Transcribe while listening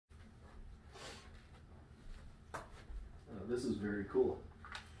This is very cool.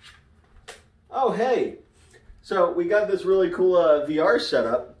 Oh, hey. So we got this really cool VeeR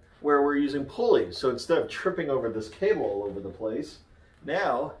setup where we're using pulleys. So instead of tripping over this cable all over the place,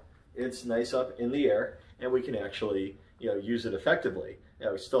 now it's nice up in the air and we can actually, use it effectively.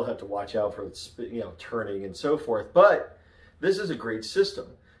 We still have to watch out for turning and so forth, but this is a great system.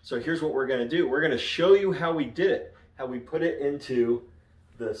 So here's what we're going to do. We're going to show you how we did it, how we put it into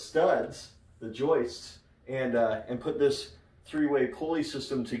the studs, the joists, and put this three-way pulley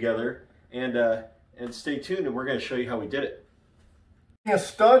system together. And stay tuned, and we're going to show you how we did it. A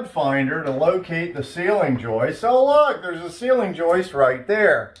stud finder to locate the ceiling joist. Oh look, there's a ceiling joist right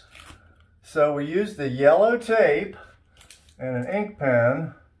there. So we used the yellow tape and an ink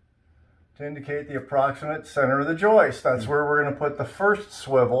pen to indicate the approximate center of the joist. That's where we're going to put the first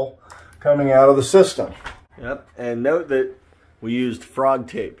swivel coming out of the system. Yep, and note that we used frog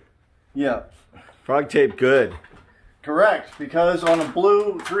tape. Yep. Frog tape, good. Correct, because on a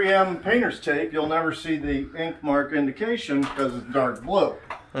blue 3M painter's tape, you'll never see the ink mark indication because it's dark blue.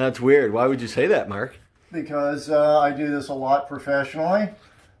 That's weird. Why would you say that, Mark? Because I do this a lot professionally,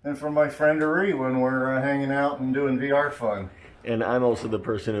 and for my friend Ari when we're hanging out and doing VR fun. And I'm also the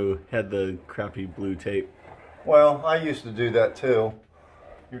person who had the crappy blue tape. Well, I used to do that too.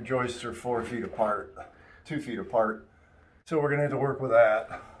 Your joists are 4 feet apart, 2 feet apart. So we're gonna have to work with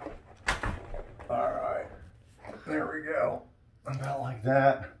that. All right, there we go. About like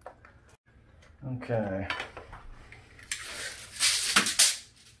that. Okay.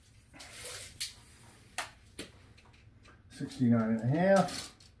 $69.5.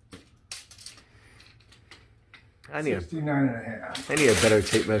 I need $69.5. I need a better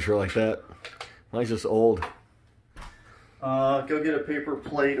tape measure like that. Mine's just old. Go get a paper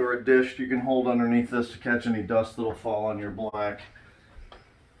plate or a dish you can hold underneath this to catch any dust that'll fall on your black.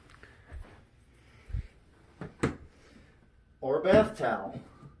 Or a bath towel.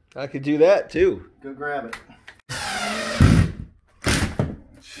 I could do that too. Go grab it.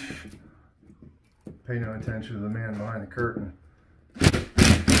 Pay no attention to the man behind the curtain.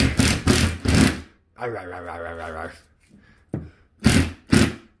 I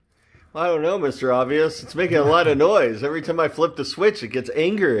don't know, Mr. Obvious. It's making a lot of noise. Every time I flip the switch, it gets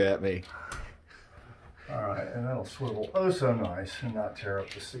angry at me. All right, and that'll swivel oh so nice and not tear up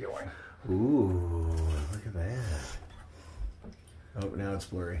the ceiling. Ooh, look at that. Oh, now it's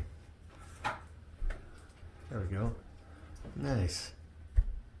blurry. There we go. Nice.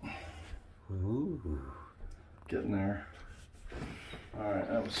 Ooh. Getting there. All right,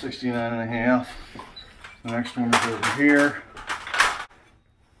 that was 69.5. The next one is over here.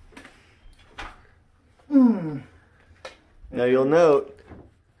 Now you'll note,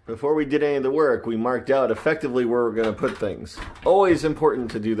 before we did any of the work, we marked out effectively where we're going to put things. Always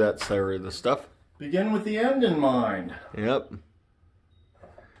important to do that side of the stuff. Begin with the end in mind. Yep.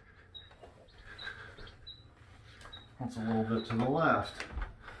 That's a little bit to the left.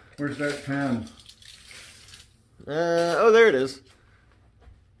 Where's that pen? Oh, there it is.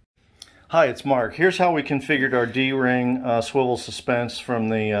 Hi, it's Mark. Here's how we configured our D-ring swivel suspense from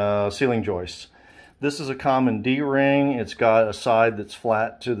the ceiling joists. This is a common D-ring. It's got a side that's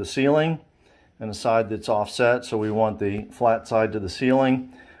flat to the ceiling and a side that's offset, so we want the flat side to the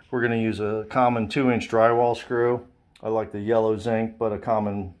ceiling. We're going to use a common 2-inch drywall screw. I like the yellow zinc, but a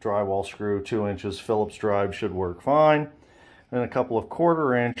common drywall screw, 2 inches, Phillips drive should work fine. And a couple of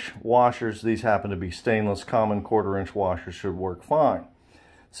 1/4-inch washers. These happen to be stainless. Common 1/4-inch washers should work fine.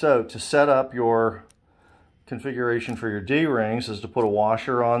 So to set up your configuration for your D-rings is to put a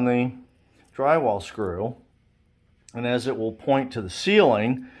washer on the drywall screw, and as it will point to the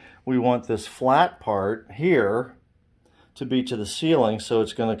ceiling, we want this flat part here to be to the ceiling, so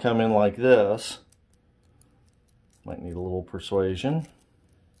it's going to come in like this. Might need a little persuasion.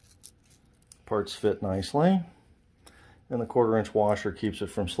 Parts fit nicely, and the 1/4-inch washer keeps it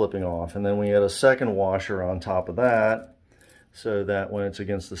from slipping off. And then we add a second washer on top of that so that when it's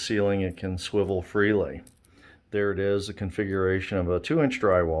against the ceiling it can swivel freely. There it is, the configuration of a 2-inch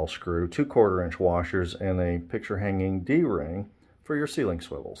drywall screw, 2 1/4-inch washers, and a picture hanging D-ring for your ceiling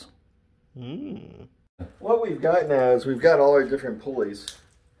swivels. What we've got now is we've got all our different pulleys,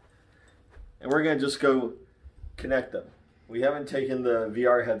 and we're going to just go connect them. We haven't taken the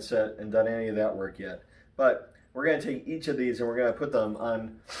VR headset and done any of that work yet, but we're going to take each of these and we're going to put them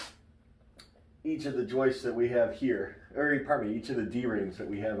on each of the joists that we have here, or pardon me, each of the D-rings that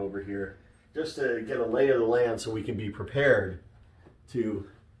we have over here, just to get a lay of the land so we can be prepared to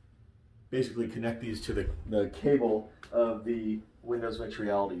basically connect these to the cable of the Windows Mixed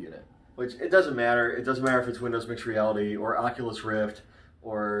Reality unit. Which, it doesn't matter. It doesn't matter if it's Windows Mixed Reality or Oculus Rift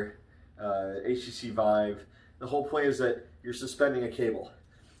or HTC Vive. the whole point is that you're suspending a cable.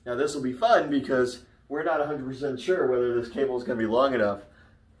 Now this will be fun because we're not 100% sure whether this cable is going to be long enough.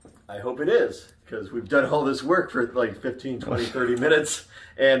 I hope it is, because we've done all this work for like 15, 20, 30 minutes,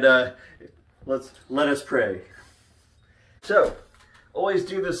 and let us pray. So, always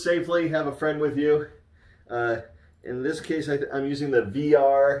do this safely, have a friend with you. In this case, I'm using the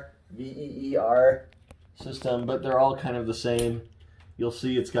VeeR, VeeR system, but they're all kind of the same. You'll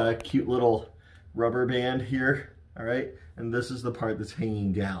see it's got a cute little rubber band here, all right? And this is the part that's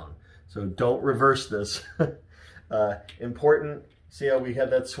hanging down. So don't reverse this. Important, see how we had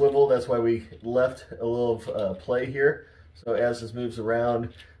that swivel? That's why we left a little play here. So as this moves around,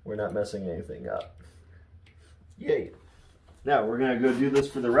 we're not messing anything up. Yay. Now we're gonna go do this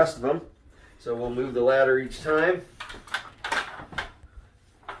for the rest of them. So we'll move the ladder each time.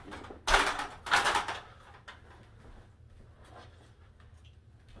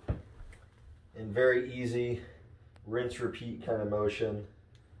 And very easy rinse repeat kind of motion.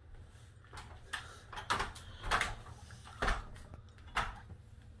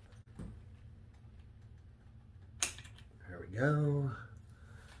 There we go.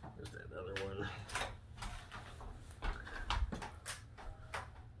 There's that other one.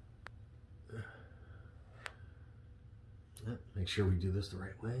 Make sure we do this the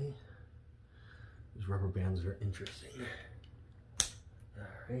right way. These rubber bands are interesting. All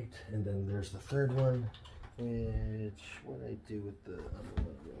right, and then there's the third one, which, what did I do with the other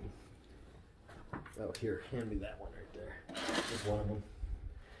one? Oh, here, hand me that one right there. There's one of them.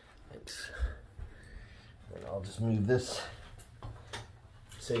 Thanks. And I'll just move this.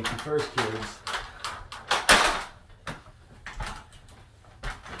 Safety first, kids.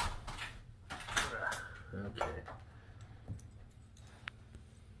 Okay.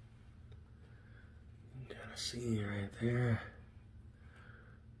 Gotta see right there.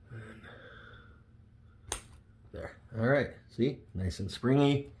 And there. All right. See? Nice and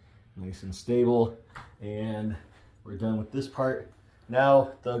springy, nice and stable, and we're done with this part.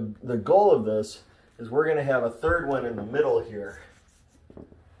 Now, the goal of this is we're going to have a third one in the middle here.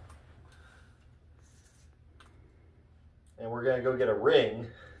 And we're going to go get a ring,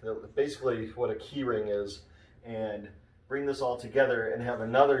 basically what a key ring is, and bring this all together and have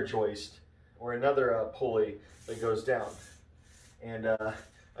another joist or another pulley that goes down. And I'm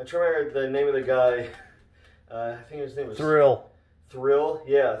trying to remember the name of the guy. I think his name was Thrill. Thrill,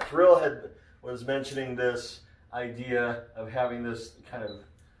 yeah. Thrill was mentioning this idea of having this kind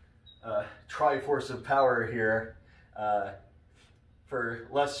of triforce of power here for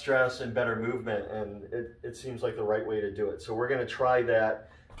less stress and better movement, and it seems like the right way to do it. So we're going to try that,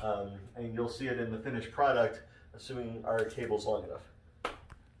 and you'll see it in the finished product, assuming our cable's long enough.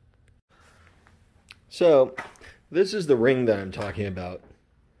 So this is the ring that I'm talking about.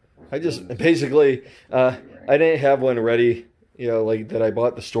 I just basically, I didn't have one ready, you know, like that I bought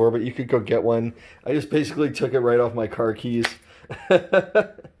at the store, but you could go get one. I just basically took it right off my car keys.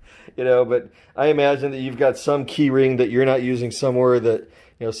 You know, but I imagine that you've got some key ring that you're not using somewhere that,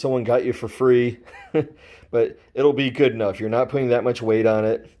 you know, someone got you for free. But it'll be good enough. You're not putting that much weight on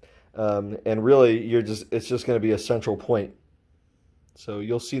it. And really, it's just going to be a central point. So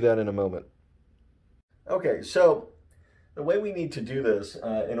you'll see that in a moment. Okay, so the way we need to do this,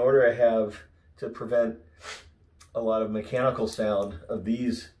 in order to prevent a lot of mechanical sound of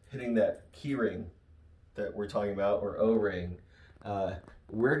these hitting that key ring that we're talking about, or O-ring,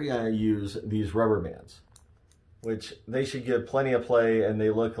 we're going to use these rubber bands, which they should give plenty of play, and they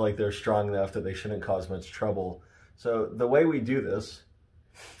look like they're strong enough that they shouldn't cause much trouble. So the way we do this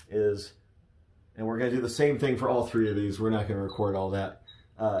is, and we're going to do the same thing for all three of these, we're not going to record all that.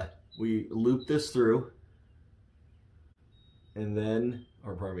 We loop this through, and then,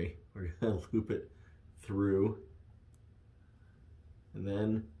 or pardon me, we're going to loop it through, and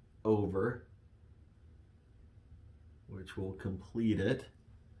then over, which will complete it.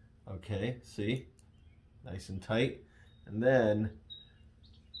 Okay, see? Nice and tight. And then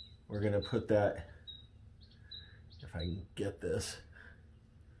we're going to put that, if I can get this,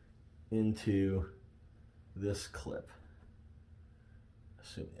 into this clip,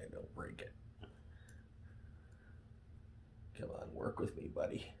 assuming I don't break it. Come on, work with me,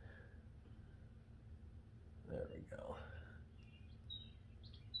 buddy. There we go.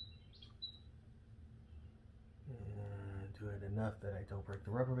 Do it enough that I don't break the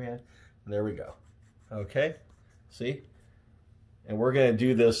rubber band. And there we go. Okay, see? And we're going to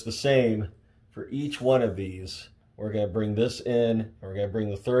do this the same for each one of these. We're going to bring this in, we're going to bring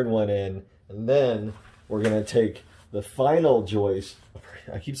the third one in, and then we're going to take the final joist,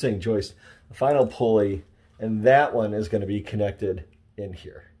 I keep saying joist, the final pulley, and that one is going to be connected in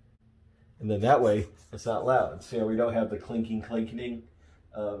here. And then that way it's not loud. See how we don't have the clinking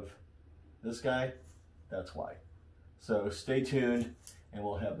of this guy? That's why. So stay tuned and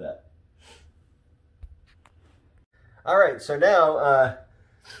we'll have that. All right, so now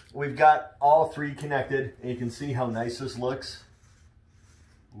we've got all three connected, and you can see how nice this looks.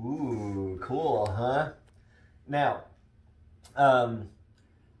 Ooh, cool, huh? Now,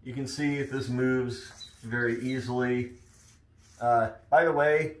 you can see if this moves very easily. By the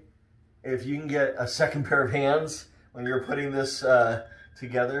way, if you can get a second pair of hands when you're putting this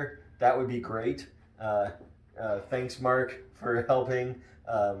together, that would be great. Thanks, Mark, for helping,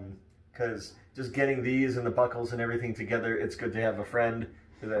 because just getting these and the buckles and everything together, it's good to have a friend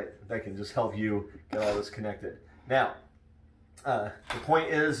that can just help you get all this connected. Now, the point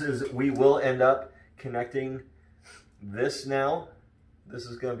is we will end up connecting this now. This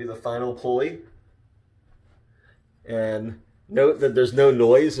is going to be the final pulley. And note that there's no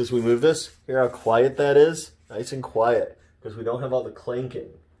noise as we move this. Hear how quiet that is? Nice and quiet, because we don't have all the clanking,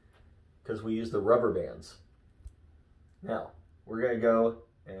 because we use the rubber bands. Now, we're going to go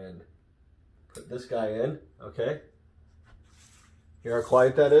and put this guy in, okay? Hear how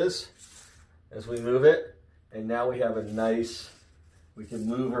quiet that is as we move it. And now we have a nice, we can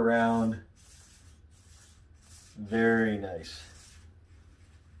move around. Very nice.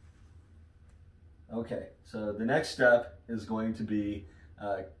 Okay, so the next step is going to be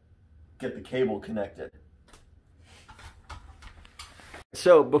get the cable connected.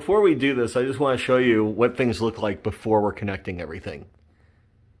 So before we do this, I just want to show you what things look like before we're connecting everything.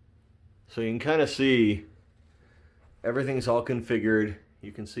 So you can kind of see everything's all configured.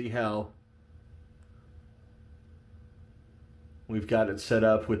 You can see how we've got it set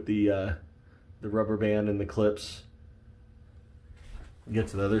up with the rubber band and the clips. Get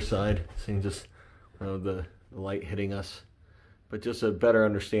to the other side, seeing just the light hitting us, but just a better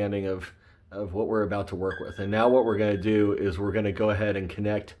understanding of what we're about to work with. And now what we're going to do is we're going to go ahead and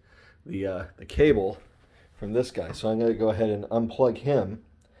connect the cable from this guy. So I'm going to go ahead and unplug him,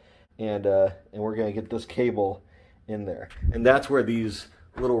 and we're going to get this cable in there. And that's where these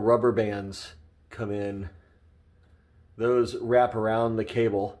little rubber bands come in. Those wrap around the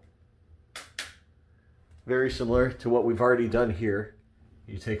cable. Very similar to what we've already done here.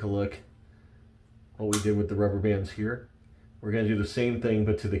 You take a look what we did with the rubber bands here. We're going to do the same thing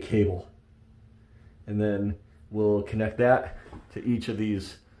but to the cable. And then we'll connect that to each of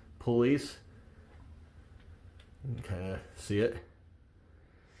these pulleys. You can kind of see it.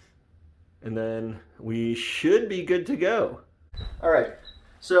 And then we should be good to go. All right,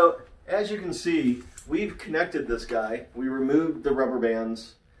 so as you can see, we've connected this guy. We removed the rubber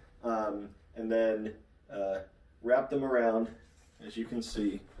bands and then wrapped them around, as you can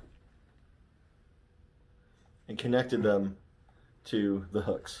see, and connected them to the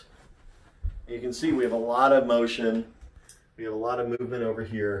hooks. And you can see we have a lot of motion. We have a lot of movement over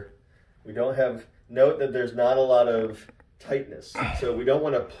here. We don't have, note that there's not a lot of tightness. So we don't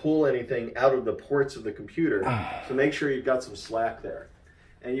want to pull anything out of the ports of the computer. So make sure you've got some slack there.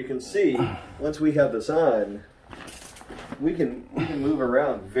 And you can see, once we have this on, we can move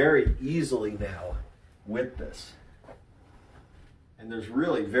around very easily now with this. And there's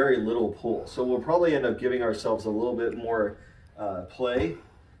really very little pull. So we'll probably end up giving ourselves a little bit more play,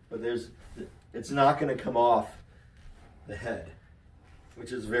 but it's not going to come off the head,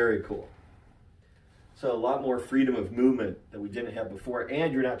 which is very cool. So a lot more freedom of movement that we didn't have before,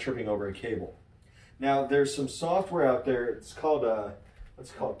 and you're not tripping over a cable. Now there's some software out there, it's called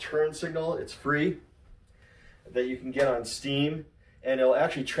what's called Turn Signal. It's free, that you can get on Steam, and it'll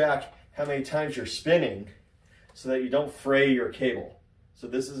actually track how many times you're spinning so that you don't fray your cable. So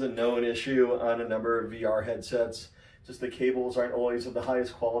this is a known issue on a number of VR headsets. Just the cables aren't always of the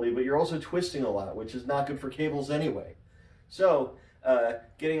highest quality, but you're also twisting a lot, which is not good for cables anyway. So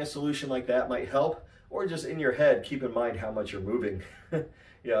getting a solution like that might help, or just in your head, keep in mind how much you're moving,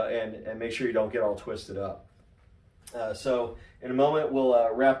 and make sure you don't get all twisted up. So in a moment,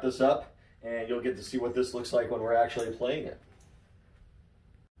 we'll wrap this up, and you'll get to see what this looks like when we're actually playing it.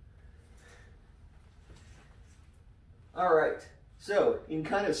 All right, so you can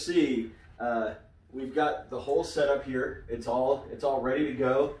kind of see we've got the whole setup here. It's all ready to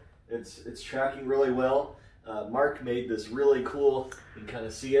go. It's tracking really well. Mark made this really cool, you can kind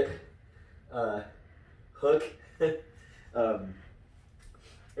of see it, hook,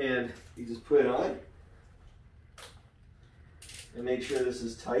 and you just put it on and make sure this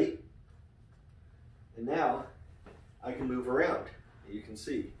is tight. And now I can move around. You can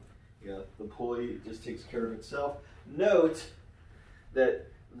see, the pulley just takes care of itself. Note that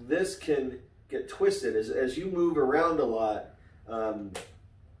this can get twisted as you move around a lot.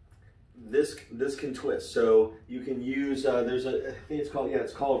 this can twist. So you can use, there's a, I think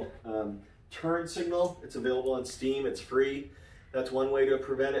it's called turn signal. It's available on Steam, it's free. That's one way to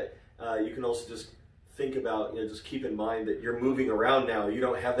prevent it. You can also just think about, just keep in mind that you're moving around now. You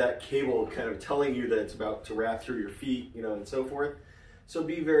don't have that cable kind of telling you that it's about to wrap through your feet, and so forth. So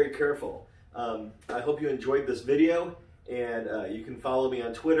be very careful. I hope you enjoyed this video, and you can follow me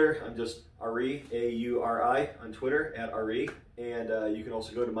on Twitter. I'm just Ari, A-U-R-I, on Twitter, @Ari. And you can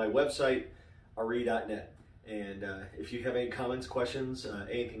also go to my website, ari.net. And if you have any comments, questions,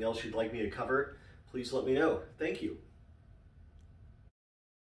 anything else you'd like me to cover, please let me know. Thank you.